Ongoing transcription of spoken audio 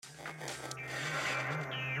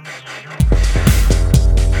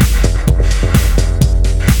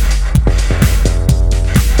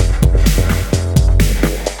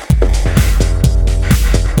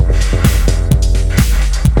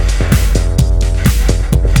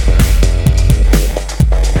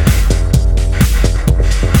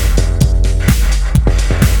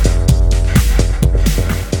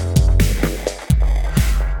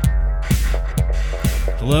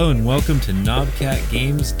welcome to Knobcat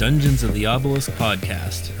Games Dungeons of the Obelisk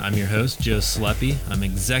podcast. I'm your host, Joe Sleppy. I'm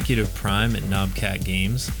Executive Prime at Knobcat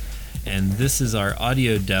Games, and this is our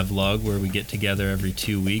audio devlog where we get together every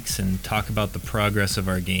 2 weeks and talk about the progress of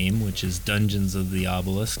our game, which is Dungeons of the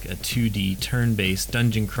Obelisk, a 2D turn-based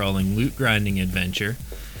dungeon crawling loot grinding adventure.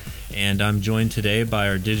 And I'm joined today by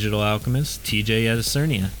our digital alchemist, TJ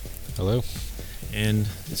Edicernia. Hello. And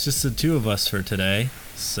it's just the two of us for today,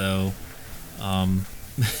 so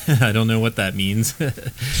I don't know what that means,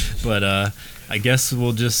 but I guess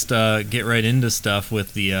we'll just get right into stuff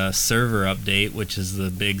with the server update, which is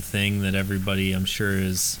the big thing that everybody, I'm sure,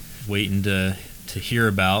 is waiting to hear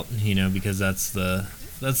about, because that's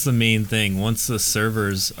the main thing. Once the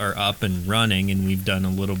servers are up and running and we've done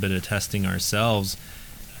a little bit of testing ourselves,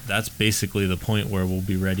 that's basically the point where we'll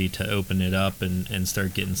be ready to open it up and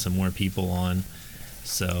start getting some more people on.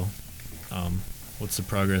 So, what's the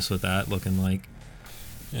progress with that looking like?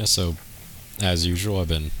 Yeah, so as usual, I've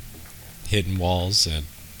been hitting walls and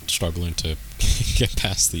struggling to get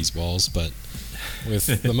past these walls, but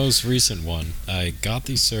with the most recent one, I got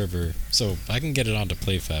the server, so I can get it onto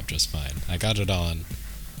PlayFab just fine. I got it on,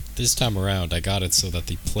 this time around, I got it so that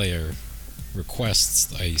the player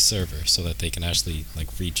requests a server so that they can actually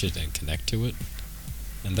reach it and connect to it.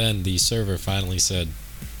 And then the server finally said,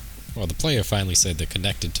 well, the player finally said they're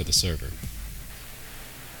connected to the server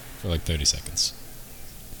for 30 seconds.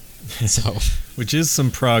 So, which is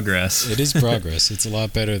some progress. It is progress. It's a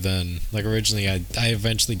lot better than, originally I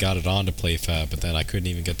eventually got it onto PlayFab, but then I couldn't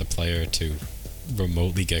even get the player to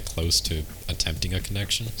remotely get close to attempting a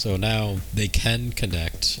connection. So now they can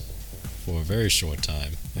connect for a very short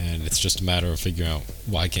time, and it's just a matter of figuring out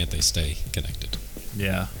why can't they stay connected.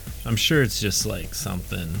 Yeah, I'm sure it's just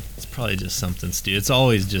something, it's probably just something stupid. It's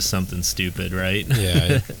always just something stupid, right?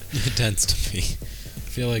 Yeah, it tends to be.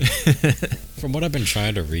 I feel like, from what I've been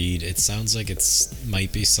trying to read, it sounds like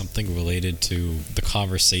might be something related to the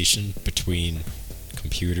conversation between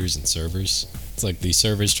computers and servers. It's like the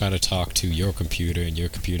server's trying to talk to your computer and your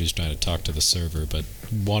computer's trying to talk to the server, but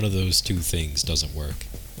one of those two things doesn't work,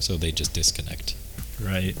 so they just disconnect.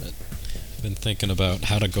 Right. But I've been thinking about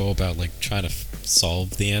how to go about trying to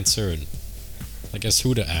solve the answer, and I guess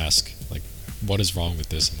who to ask. What is wrong with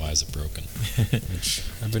this and why is it broken? Which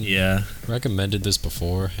I've been recommended this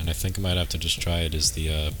before, and I think I might have to just try it. Is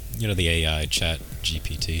the the AI chat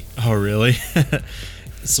GPT. Oh, really?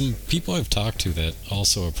 Some people I've talked to that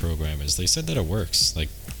also are programmers, they said that it works.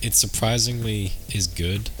 It surprisingly is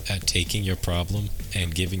good at taking your problem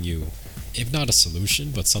and giving you, if not a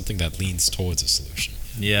solution, but something that leans towards a solution.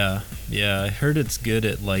 Yeah, I heard it's good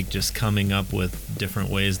at just coming up with different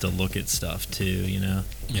ways to look at stuff too, Yeah,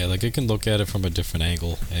 it can look at it from a different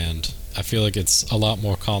angle, and I feel like it's a lot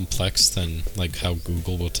more complex than how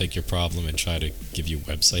Google will take your problem and try to give you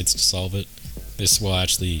websites to solve it. This will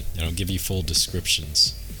actually, give you full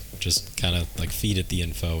descriptions. Just kind of feed it the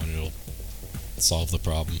info and it'll solve the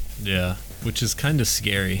problem. Yeah, which is kind of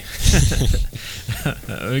scary.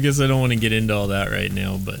 I guess I don't want to get into all that right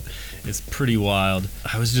now, but it's pretty wild.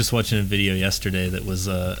 I was just watching a video yesterday that was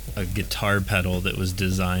a guitar pedal that was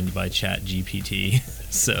designed by ChatGPT.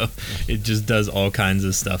 So it just does all kinds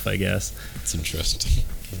of stuff, I guess. It's interesting.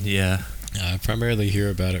 Yeah. I primarily hear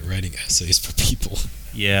about it writing essays for people.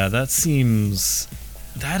 Yeah, that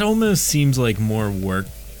almost seems like more work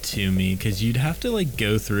to me, because you'd have to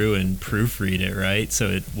go through and proofread it, right? So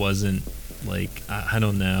it wasn't I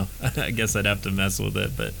don't know. I guess I'd have to mess with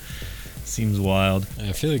it, but seems wild.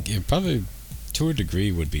 I feel like it probably, to a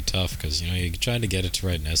degree, would be tough because, you're trying to get it to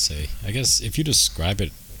write an essay. I guess if you describe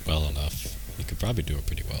it well enough, you could probably do it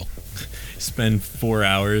pretty well. Spend 4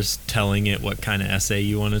 hours telling it what kind of essay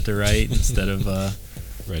you want it to write instead of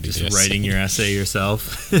just writing your essay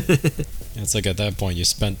yourself. It's at that point, you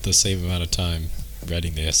spent the same amount of time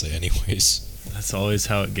writing the essay anyways. That's always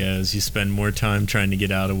how it goes. You spend more time trying to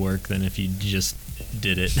get out of work than if you just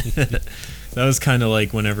did it. That was kind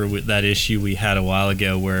of whenever that issue we had a while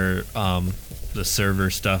ago where the server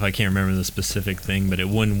stuff, I can't remember the specific thing, but it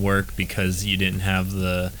wouldn't work because you didn't have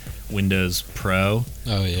the Windows Pro.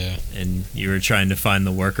 Oh, yeah. And you were trying to find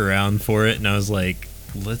the workaround for it, and I was like,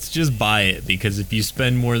 let's just buy it, because if you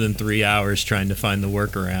spend more than 3 hours trying to find the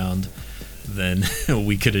workaround, then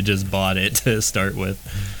we could have just bought it to start with.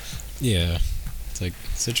 Yeah. It's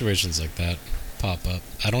situations like that pop up.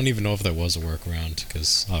 I don't even know if there was a workaround,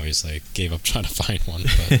 because obviously I gave up trying to find one.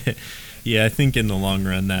 But yeah, I think in the long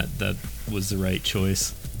run that was the right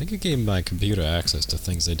choice. I think it gave my computer access to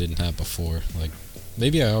things I didn't have before.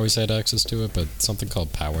 Maybe I always had access to it, but something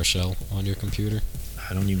called PowerShell on your computer.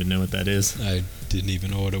 I don't even know what that is. I didn't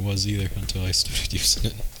even know what it was either until I started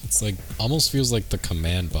using it. It's like almost feels like the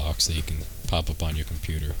command box that you can pop up on your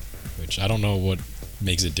computer, which I don't know what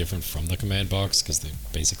makes it different from the command box because they're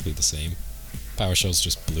basically the same. PowerShell's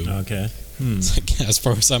just blue. Okay. It's like, as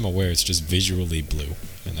far as I'm aware, it's just visually blue,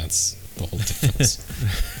 and that's the whole difference.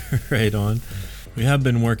 Right on. We have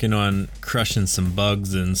been working on crushing some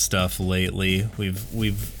bugs and stuff lately.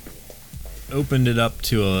 We've opened it up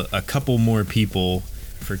to a couple more people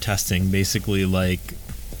for testing, basically like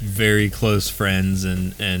very close friends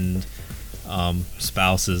and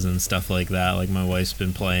spouses and stuff like that. Like my wife's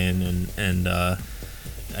been playing, and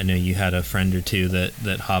I know you had a friend or two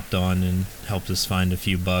that hopped on and helped us find a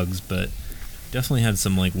few bugs, but definitely had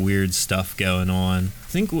some like weird stuff going on.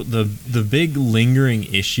 I think the big lingering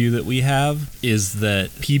issue that we have is that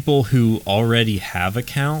people who already have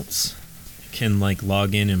accounts can like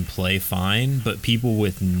log in and play fine, but people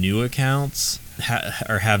with new accounts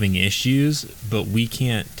are having issues, but we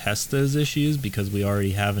can't test those issues because we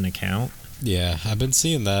already have an account. Yeah, I've been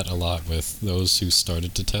seeing that a lot with those who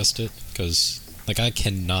started to test it, because like I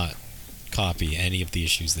cannot copy any of the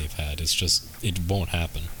issues they've had. It's just, it won't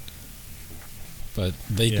happen. But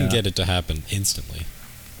they can get it to happen instantly.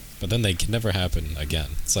 But then they can never happen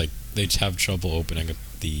again. It's like they have trouble opening up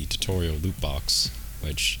the tutorial loot box,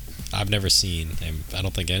 which I've never seen, and I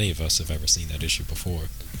don't think any of us have ever seen that issue before.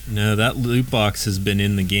 No, that loot box has been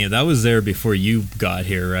in the game. That was there before you got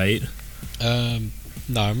here, right? No,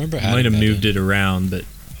 I remember I might have moved it around, but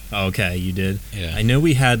okay, you did. Yeah. I know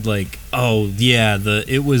we had like,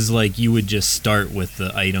 it was like you would just start with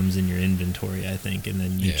the items in your inventory, I think, and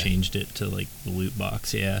then you changed it to like the loot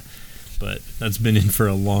box. Yeah, but that's been in for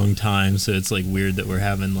a long time, so it's like weird that we're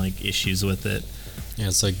having like issues with it. Yeah,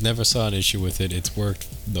 it's like never saw an issue with it. It's worked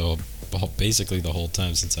basically the whole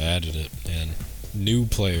time since I added it, and new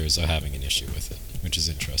players are having an issue with it, which is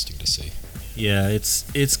interesting to see. Yeah,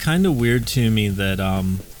 it's kind of weird to me that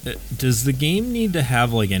does the game need to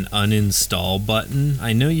have like an uninstall button?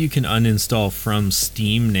 I know you can uninstall from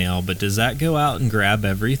Steam now, but does that go out and grab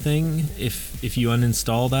everything if you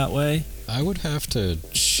uninstall that way? I would have to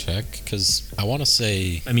check, because I want to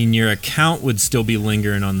say... I mean, your account would still be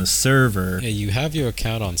lingering on the server. Yeah, you have your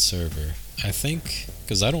account on server. I think,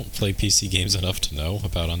 because I don't play PC games enough to know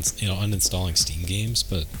about uninstalling Steam games,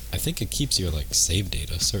 but I think it keeps your like save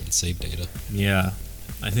data, certain save data. Yeah,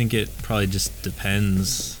 I think it probably just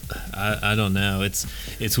depends. I don't know.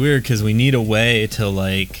 It's weird because we need a way to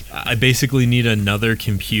like. I basically need another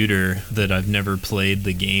computer that I've never played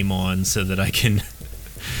the game on, so that I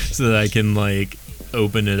can like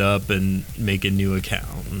open it up and make a new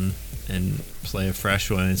account and play a fresh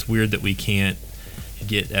one. It's weird that we can't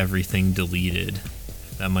get everything deleted.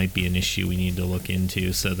 That might be an issue we need to look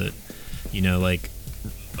into, so that like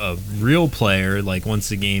a real player, like once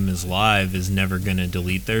the game is live, is never going to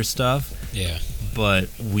delete their stuff. Yeah, but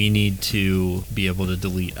we need to be able to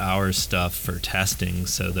delete our stuff for testing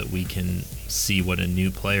so that we can see what a new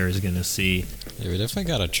player is going to see. Yeah, we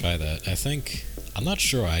definitely gotta try that. I'm not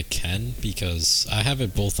sure I can, because I have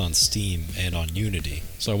it both on Steam and on Unity,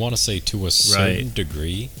 so I want to say to a certain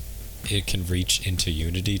degree it can reach into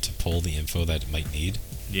Unity to pull the info that it might need.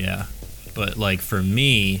 Yeah, but like for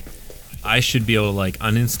me, I should be able to like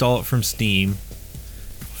uninstall it from Steam,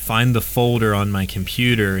 find the folder on my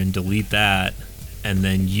computer and delete that, and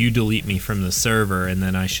then you delete me from the server, and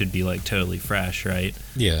then I should be like totally fresh, right?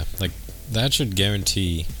 Yeah, like that should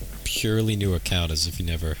guarantee purely new account as if you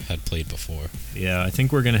never had played before. Yeah, I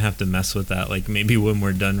think we're gonna have to mess with that, like maybe when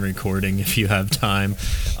we're done recording, if you have time.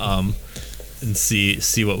 And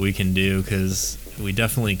see what we can do, because we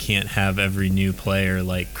definitely can't have every new player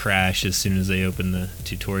like crash as soon as they open the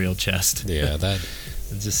tutorial chest. Yeah, that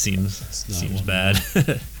it just seems bad.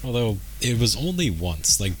 Although it was only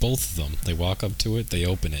once, like both of them, they walk up to it, they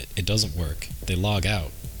open it, it doesn't work, they log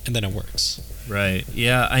out, and then it works. Right.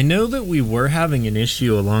 Yeah, I know that we were having an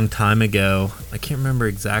issue a long time ago. I can't remember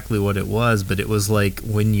exactly what it was, but it was like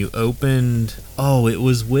when you opened... Oh, it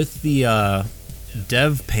was with the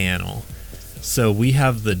dev panel. So we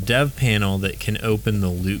have the dev panel that can open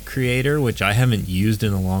the loot creator, which I haven't used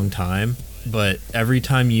in a long time. But every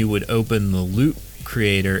time you would open the loot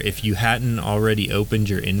creator, if you hadn't already opened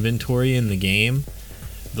your inventory in the game,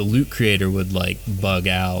 the loot creator would like bug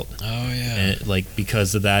out. Oh yeah. And, like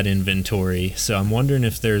because of that inventory. So I'm wondering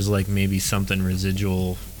if there's like maybe something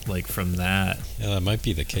residual like from that. Yeah, that might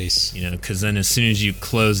be the case. Because then as soon as you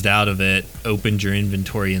closed out of it, opened your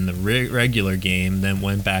inventory in the regular game, then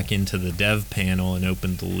went back into the dev panel and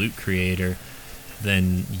opened the loot creator,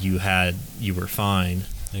 then you were fine.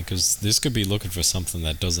 Because this could be looking for something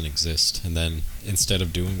that doesn't exist, and then instead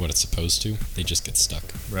of doing what it's supposed to, they just get stuck.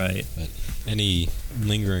 Right. But any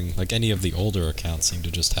lingering, like any of the older accounts seem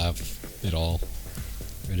to just have it all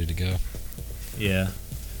ready to go. Yeah.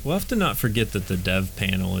 We'll have to not forget that the dev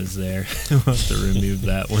panel is there. We'll have to remove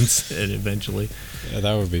that once and eventually. Yeah,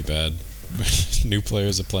 that would be bad. New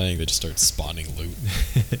players are playing, they just start spawning loot.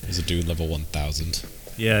 There's a dude level 1000.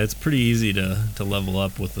 Yeah, it's pretty easy to level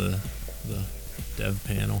up with the dev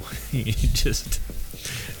panel. You just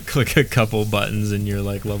click a couple buttons and you're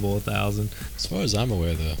like level 1000. As far as I'm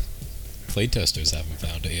aware, the playtesters haven't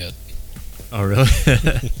found it yet. Oh,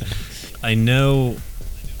 really? I know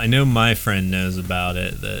my friend knows about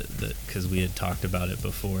it, that because we had talked about it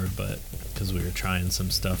before, but because we were trying some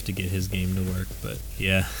stuff to get his game to work. But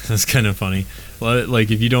yeah, that's kind of funny. Well, like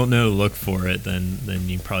if you don't know to look for it, then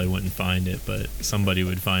you probably wouldn't find it, but somebody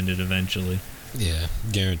would find it eventually. Yeah,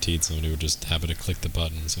 guaranteed somebody would just happen to click the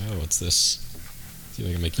button and say, oh, what's this? See if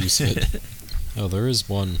I can make use of it. Oh, there is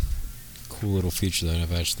one cool little feature that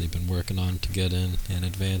I've actually been working on to get in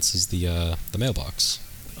advance is the mailbox.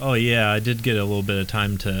 Oh yeah, I did get a little bit of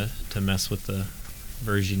time to mess with the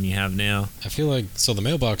version you have now. I feel like, so the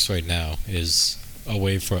mailbox right now is a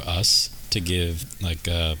way for us to give, like,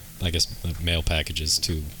 I guess, mail packages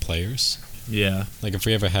to players. Yeah. Like if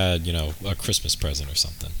we ever had, a Christmas present or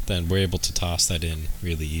something, then we're able to toss that in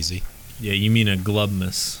really easy. Yeah, you mean a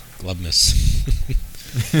glubmas. Glubmas.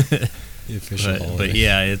 The official holiday. But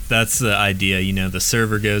yeah, that's the idea. The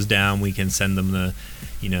server goes down, we can send them the,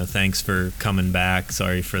 thanks for coming back,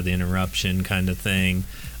 sorry for the interruption kind of thing.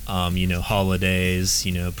 Holidays,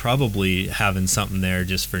 probably having something there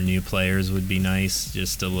just for new players would be nice.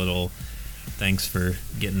 Just a little thanks for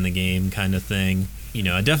getting the game kind of thing.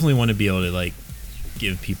 I definitely want to be able to like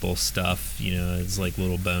give people stuff, as like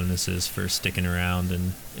little bonuses for sticking around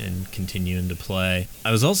and continuing to play.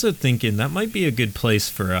 I was also thinking that might be a good place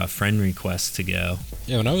for friend requests to go.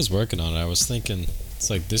 Yeah, when I was working on it, I was thinking it's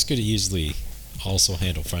like this could easily also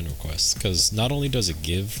handle friend requests, because not only does it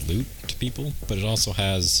give loot to people, but it also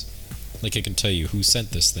has, like, it can tell you who sent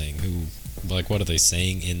this thing, what are they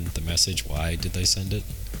saying in the message, why did they send it.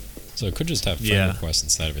 So it could just have friend requests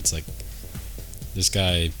instead of it's like, this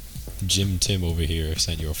guy Jim Tim over here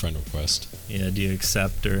sent you a friend request. Yeah, do you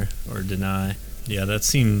accept or deny? Yeah, that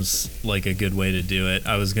seems like a good way to do it.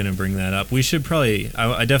 I was going to bring that up. We should probably,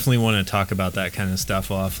 I definitely want to talk about that kind of stuff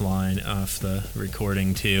offline, off the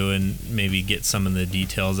recording too, and maybe get some of the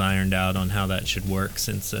details ironed out on how that should work,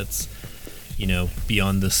 since that's,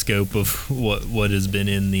 beyond the scope of what has been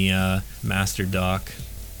in the master doc.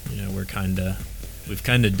 We've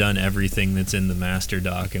kind of done everything that's in the master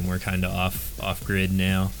doc, and we're kind of off grid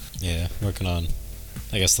now. Yeah, working on,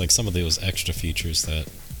 I guess, like some of those extra features that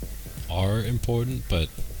are important but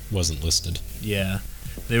wasn't listed. Yeah,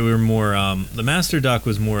 they were more the master doc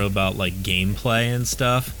was more about like gameplay and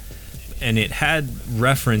stuff, and it had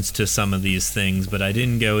reference to some of these things, but I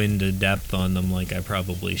didn't go into depth on them like I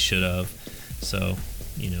probably should have. So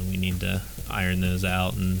we need to iron those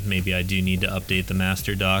out, and maybe I do need to update the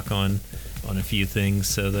master doc on a few things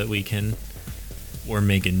so that we can, or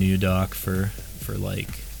make a new doc for like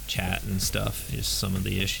chat and stuff, just some of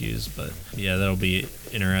the issues. But yeah, that'll be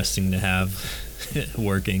interesting to have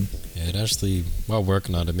working. Yeah, it actually, while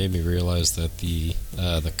working on it, made me realize that the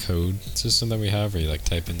code system that we have, where you like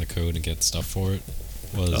type in the code and get stuff for it,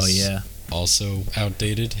 was also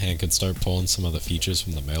outdated, and could start pulling some of the features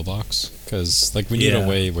from the mailbox. Because like we need a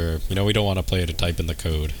way where we don't want a player to type in the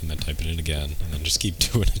code and then type it in again and then just keep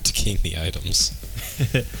doing it to gain the items.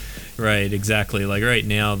 Right, exactly. Like right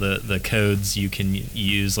now, the codes you can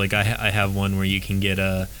use, like I have one where you can get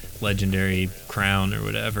a legendary crown or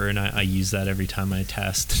whatever, and I use that every time I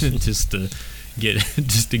test just to get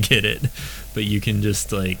it. But you can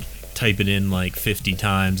just like type it in like 50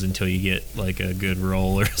 times until you get like a good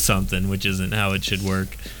roll or something, which isn't how it should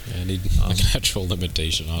work. Yeah, I need an actual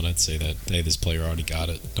limitation on it. Say that, hey, this player already got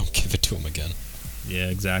it. Don't give it to him again. Yeah,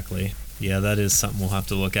 exactly. Yeah, that is something we'll have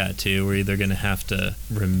to look at too. We're either going to have to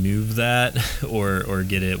remove that or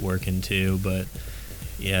get it working too. But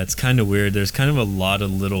yeah, it's kind of weird. There's kind of a lot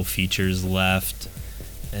of little features left,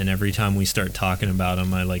 and every time we start talking about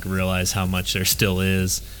them, I like realize how much there still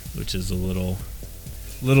is, which is a little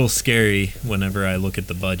scary whenever I look at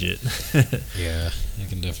the budget. Yeah, I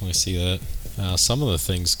can definitely see that. Some of the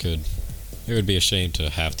things it would be a shame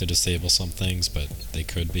to have to disable some things, but they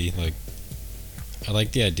could be. Like, I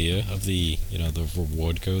like the idea of the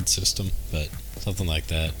reward code system, but something like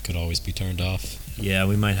that could always be turned off. Yeah,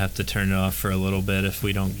 we might have to turn it off for a little bit if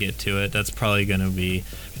we don't get to it. That's probably going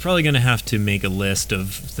to have to make a list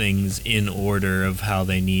of things in order of how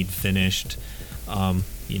they need finished. and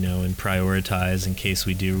prioritize in case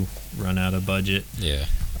we do run out of budget. Yeah.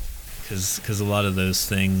 Because a lot of those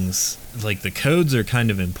things, like the codes are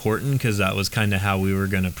kind of important, because that was kind of how we were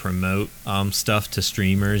going to promote stuff to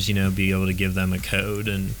streamers, be able to give them a code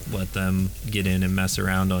and let them get in and mess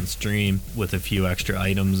around on stream with a few extra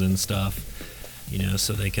items and stuff,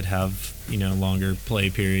 so they could have, longer play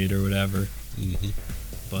period or whatever. Mm-hmm.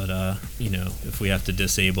 But, if we have to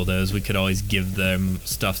disable those, we could always give them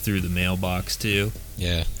stuff through the mailbox too.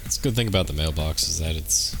 Yeah, it's a good thing about the mailbox is that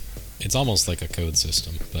it's almost like a code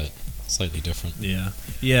system, but slightly different. Yeah.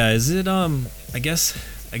 Is it I guess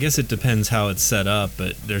it depends how it's set up,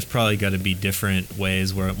 but there's probably got to be different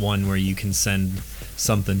ways, where you can send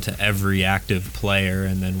something to every active player,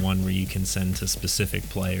 and then one where you can send to specific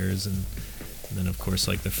players, and then of course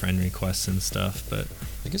like the friend requests and stuff. But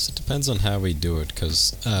I guess it depends on how we do it,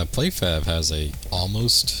 because PlayFab has a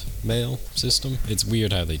almost mail system. It's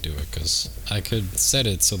weird how they do it, because I could set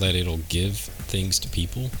it so that it'll give things to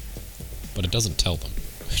people, but it doesn't tell them,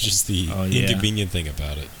 which is the inconvenient thing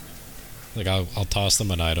about it. Like, I'll toss them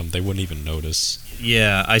an item, they wouldn't even notice.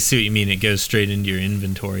 Yeah, I see what you mean. It goes straight into your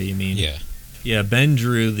inventory, you mean? Yeah. Yeah, Ben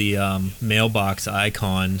drew the mailbox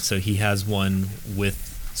icon, so he has one with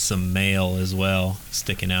some mail as well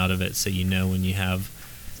sticking out of it, so when you have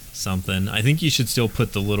something. I think you should still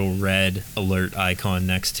put the little red alert icon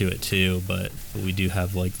next to it too, but we do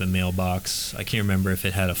have like the mailbox. I can't remember if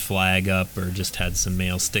it had a flag up or just had some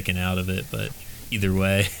mail sticking out of it, but either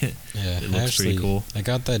way, yeah, it looks pretty cool. I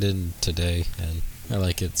got that in today, and I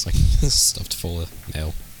like it. It's like stuffed full of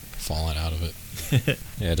mail falling out of it.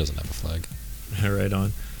 Yeah, it doesn't have a flag. Right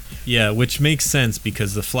on. Yeah, which makes sense,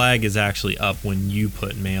 because the flag is actually up when you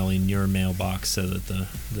put mail in your mailbox, so that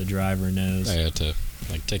the driver knows. I had to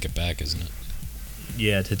take it back, isn't it?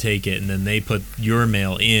 Yeah, to take it, and then they put your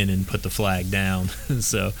mail in and put the flag down.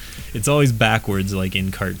 So it's always backwards, like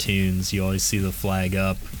in cartoons. You always see the flag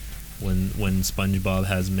up when SpongeBob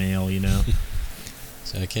has mail,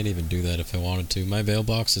 So I can't even do that if I wanted to. My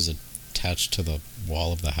mailbox is attached to the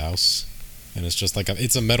wall of the house, and it's just like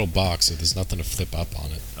it's a metal box, so there's nothing to flip up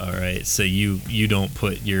on it. All right, so you don't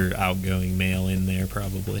put your outgoing mail in there,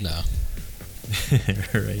 probably. No.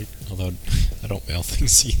 Right. Although I don't mail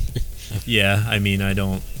things either. Yeah, I mean, I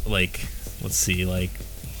don't, let's see,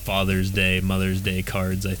 Father's Day, Mother's Day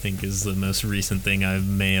cards, I think, is the most recent thing I've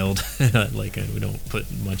mailed. We don't put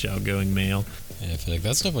much outgoing mail. Yeah, I feel like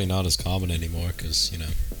that's definitely not as common anymore, because,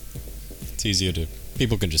 it's easier to,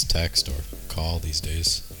 people can just text or call these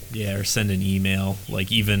days. Yeah, or send an email.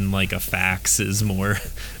 Even a fax is more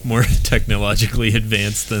technologically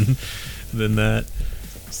advanced than that.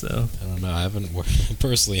 So I don't know. I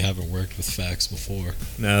personally haven't worked with fax before.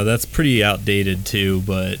 No, that's pretty outdated too.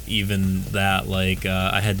 But even that,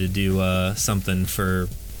 I had to do something for,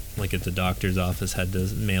 at the doctor's office, had to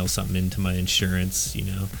mail something into my insurance.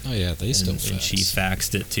 Oh yeah, they still fax. And she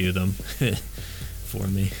faxed it to them for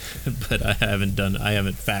me. But I haven't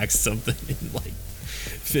faxed something in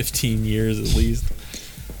 15 years at least.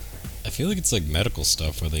 I feel like it's medical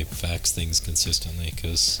stuff where they fax things consistently,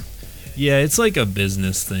 because. Yeah, it's a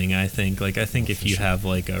business thing, I think. I think if you have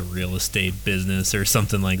a real estate business or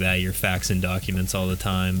something like that, you're faxing documents all the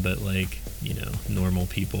time. But normal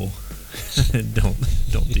people don't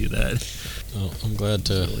do that. Oh, I'm glad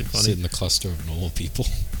to really sit in the cluster of normal people.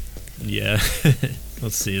 Yeah.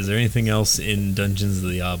 Let's see. Is there anything else in Dungeons of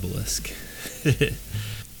the Obelisk?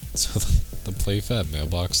 So the PlayFab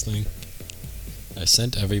mailbox thing. I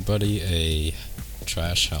sent everybody a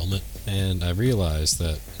trash helmet. And I realized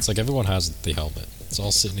that it's everyone has the helmet. It's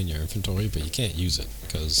all sitting in your inventory, but you can't use it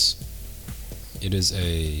because it is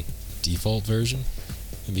a default version.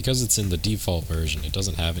 And because it's in the default version, it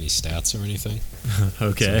doesn't have any stats or anything.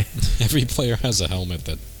 Okay. So every player has a helmet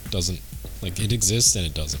that doesn't, it exists and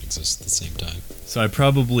it doesn't exist at the same time. So I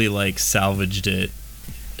probably, salvaged it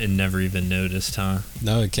and never even noticed, huh?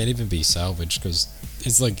 No, it can't even be salvaged because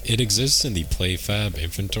it's it exists in the PlayFab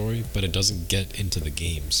inventory, but it doesn't get into the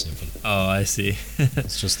game's inventory. Oh, I see.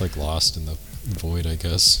 It's just lost in the void, I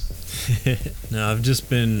guess. No, I've just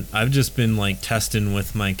been testing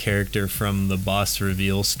with my character from the boss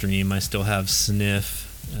reveal stream. I still have Sniff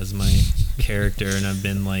as my character, and I've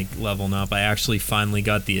been leveling up. I actually finally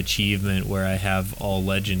got the achievement where I have all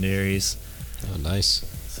legendaries. Oh, nice.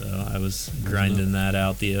 So I was grinding that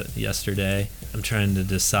out yesterday. I'm trying to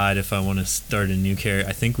decide if I want to start a new character.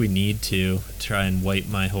 I think we need to try and wipe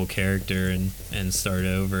my whole character and start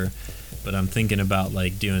over. But I'm thinking about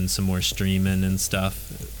doing some more streaming and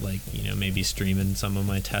stuff. Maybe streaming some of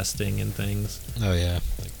my testing and things. Oh yeah,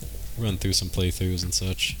 run through some playthroughs and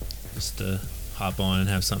such. Just to hop on and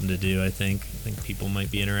have something to do. I think people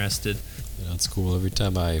might be interested. It's cool. Every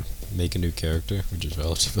time I make a new character, which is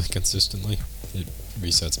relatively consistently, it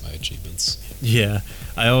resets my achievements. Yeah,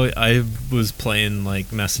 I was playing,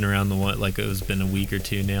 like, messing around the one, like, it was been a week or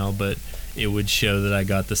two now, but it would show that I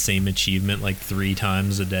got the same achievement like 3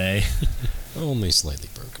 times a day. Only slightly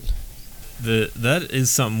broken. That is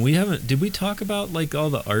something we haven't. Did we talk about, like, all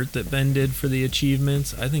the art that Ben did for the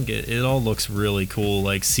achievements? I think it all looks really cool.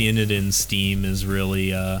 Like, seeing it in Steam is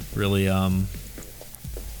really I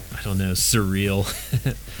don't know, surreal.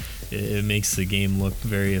 It makes the game look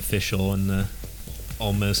very official in the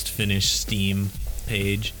almost finished Steam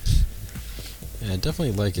page. Yeah, I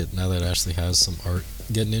definitely like it now that it actually has some art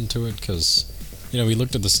getting into it, because we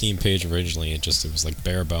looked at the Steam page originally, it was like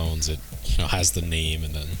bare bones. It has the name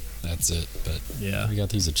and then that's it. But yeah, we got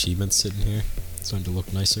these achievements sitting here. It's starting to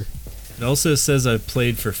look nicer. It also says I've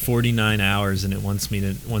played for 49 hours, and it wants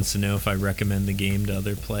to know if I recommend the game to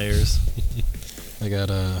other players. I got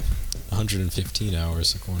 115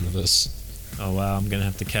 hours according to this. Oh wow, I'm gonna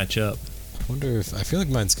have to catch up. I feel like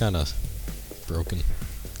mine's kind of broken,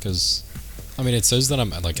 because it says that I'm,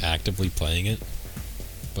 like, actively playing it,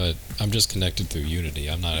 but I'm just connected through Unity.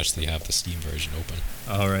 I'm not actually have the Steam version open.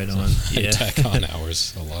 Oh, right on. I Yeah. tack on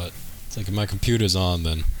hours a lot. It's like if my computer's on,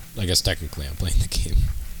 then I guess technically I'm playing the game.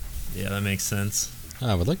 Yeah, that makes sense.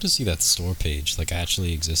 I would like to see that store page, like,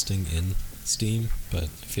 actually existing in Steam, but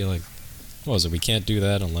I feel like, we can't do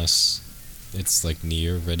that unless it's, like,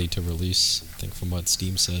 near ready to release, I think, from what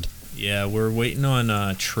Steam said. Yeah, we're waiting on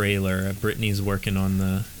a trailer. Brittany's working on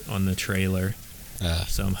the trailer.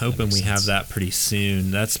 So I'm hoping we have that pretty soon.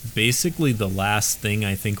 That's basically the last thing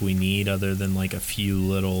I think we need, other than, like, a few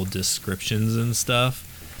little descriptions and stuff.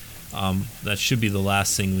 That should be the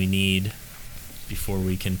last thing we need before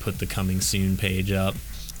we can put the coming soon page up.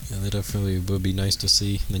 Yeah, that definitely would be nice to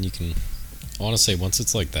see. And then you can, I want to say, once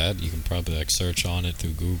it's like that, you can probably, like, search on it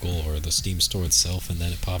through Google or the Steam store itself, and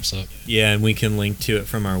then it pops up. Yeah, and we can link to it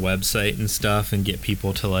from our website and stuff, and get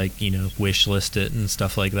people to, like, wish list it and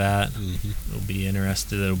stuff like that. Mm-hmm. It'll be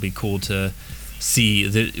interested. It'll be cool to see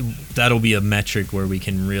that'll be a metric where we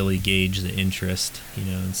can really gauge the interest,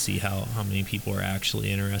 and see how many people are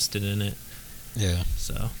actually interested in it. Yeah.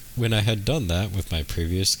 So when I had done that with my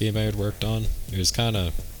previous game I had worked on, it was kind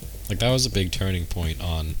of like, that was a big turning point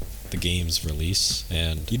on the game's release,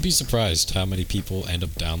 and you'd be surprised how many people end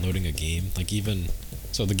up downloading a game. Like, even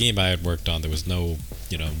so, the game I had worked on, there was no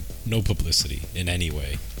publicity in any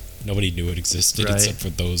way. Nobody knew it existed, right, except for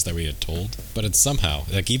those that we had told. But it somehow,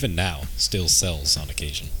 like, even now, still sells on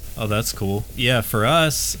occasion. Oh, that's cool. Yeah, for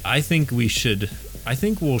us, I think we'll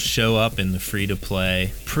show up in the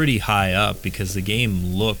free-to-play pretty high up, because the game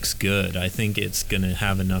looks good. I think it's going to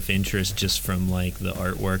have enough interest just from, like, the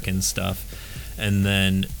artwork and stuff. And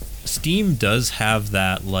then Steam does have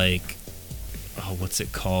that, like, what's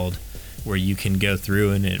it called? Where you can go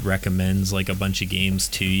through and it recommends, like, a bunch of games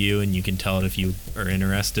to you, and you can tell it if you are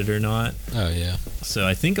interested or not. Oh, yeah. So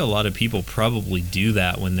I think a lot of people probably do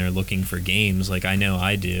that when they're looking for games. Like, I know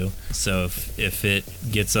I do. So if it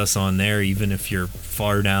gets us on there, even if you're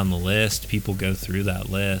far down the list, people go through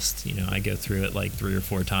that list. I go through it like 3 or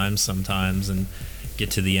 4 times sometimes and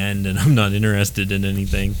get to the end and I'm not interested in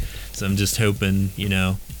anything. So I'm just hoping,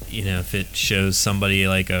 if it shows somebody,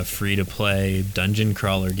 like, a free-to-play dungeon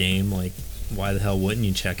crawler game, like, why the hell wouldn't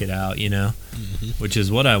you check it out, Mm-hmm. Which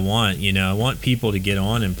is what I want, I want people to get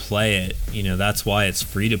on and play it, that's why it's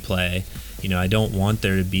free-to-play. I don't want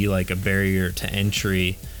there to be, like, a barrier to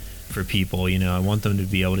entry for people, I want them to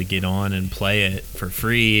be able to get on and play it for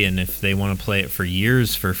free, and if they want to play it for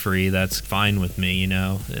years for free, that's fine with me,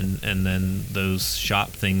 and then those shop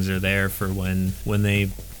things are there for when they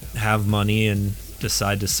have money and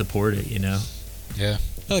decide to support it, Yeah,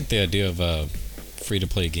 I like the idea of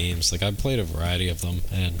free-to-play games. Like, I've played a variety of them,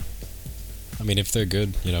 and if they're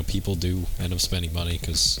good, people do end up spending money,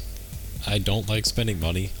 because I don't like spending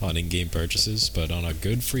money on in-game purchases, but on a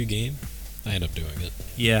good free game, I end up doing it.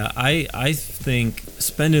 Yeah, I think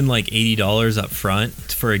spending like $80 up front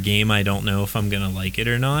for a game I don't know if I'm gonna like it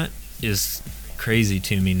or not is crazy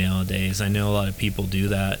to me nowadays. I know a lot of people do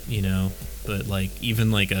that, but, like, even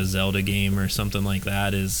like a Zelda game or something like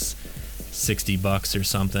that is $60 or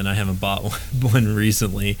something. I haven't bought one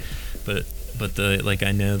recently, but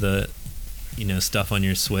I know the stuff on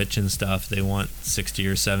your Switch and stuff, they want $60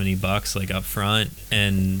 or $70 like up front,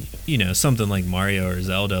 and something like Mario or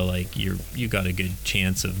Zelda, like, you got a good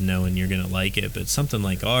chance of knowing you're gonna like it. But something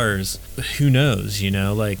like ours, who knows?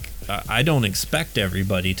 Like, I don't expect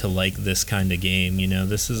everybody to like this kind of game.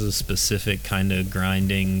 This is a specific kind of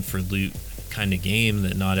grinding for loot kind of game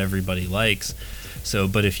that not everybody likes. So,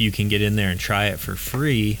 but if you can get in there and try it for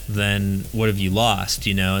free, then what have you lost,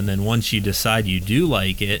 you know? And then once you decide you do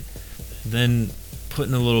like it, then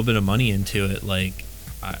putting a little bit of money into it, like,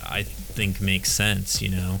 I think makes sense, you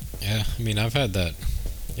know? Yeah, I mean, I've had that,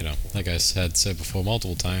 you know, like I said before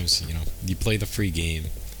multiple times, you know, you play the free game,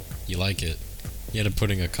 you like it, you end up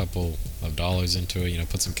putting a couple of dollars into it, you know,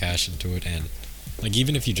 put some cash into it, and, like,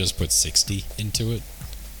 even if you just put 60 into it,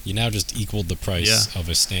 you now just equaled the price of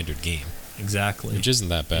a standard game. Exactly. Which isn't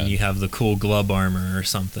that bad. And you have the cool glove armor or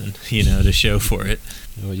something, you know, to show for it.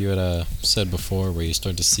 What you had said before, where you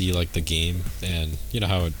start to see, like, the game, and you know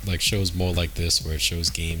how it, like, shows more like this, where it shows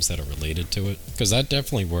games that are related to it, because that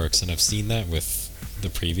definitely works, and I've seen that with the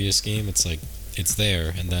previous game. It's like, it's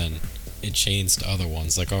there, and then it chains to other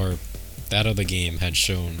ones, like that other game had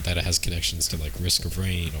shown that it has connections to, like, Risk of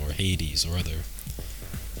Rain or Hades or other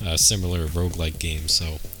similar roguelike games.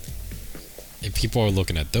 So if people are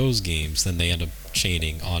looking at those games, then they end up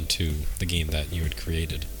chaining onto the game that you had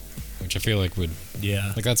created, which I feel like would,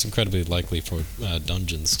 like, that's incredibly likely for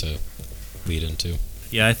dungeons to lead into.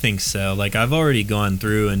 Yeah, I think so. Like, I've already gone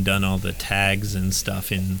through and done all the tags and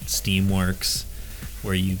stuff in Steamworks,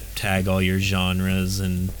 where you tag all your genres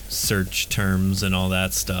and search terms and all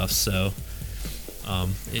that stuff. So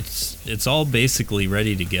it's all basically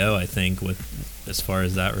ready to go, I think, with as far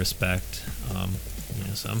as that respect.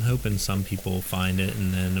 So I'm hoping some people find it,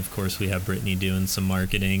 and then of course we have Brittany doing some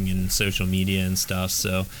marketing and social media and stuff.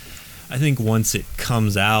 So I think once it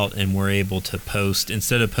comes out and we're able to post,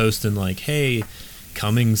 instead of posting like, hey,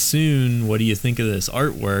 coming soon, what do you think of this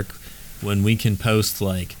artwork, when we can post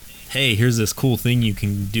like, hey, here's this cool thing you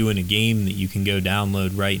can do in a game that you can go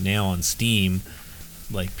download right now on Steam,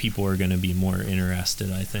 like, people are going to be more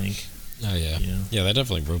interested, I think. Oh yeah. Yeah, that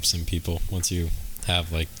definitely ropes in people. Once you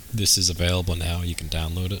have, like, this is available now, you can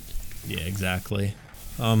download it. Yeah, exactly.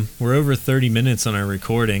 We're over 30 minutes on our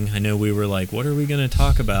recording. I know we were like, what are we going to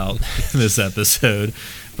talk about this episode?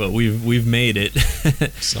 But we've made it.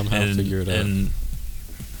 Somehow figured it out. And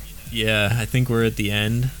yeah, I think we're at the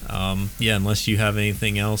end. Unless you have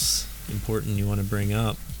anything else important you want to bring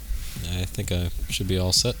up. I think I should be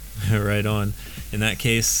all set. Right on. In that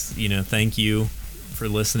case, thank you for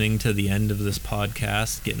listening to the end of this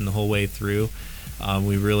podcast, getting the whole way through.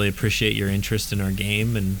 We really appreciate your interest in our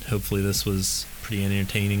game, and hopefully this was pretty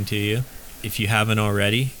entertaining to you. If you haven't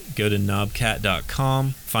already, go to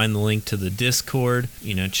knobcat.com, find the link to the Discord,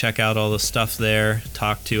 check out all the stuff there,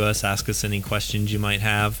 talk to us, ask us any questions you might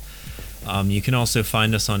have. You can also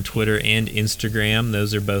find us on Twitter and Instagram.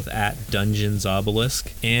 Those are both at Dungeons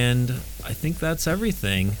Obelisk. And I think that's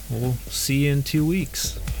everything. We'll see you in 2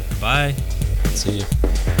 weeks. Bye. See you.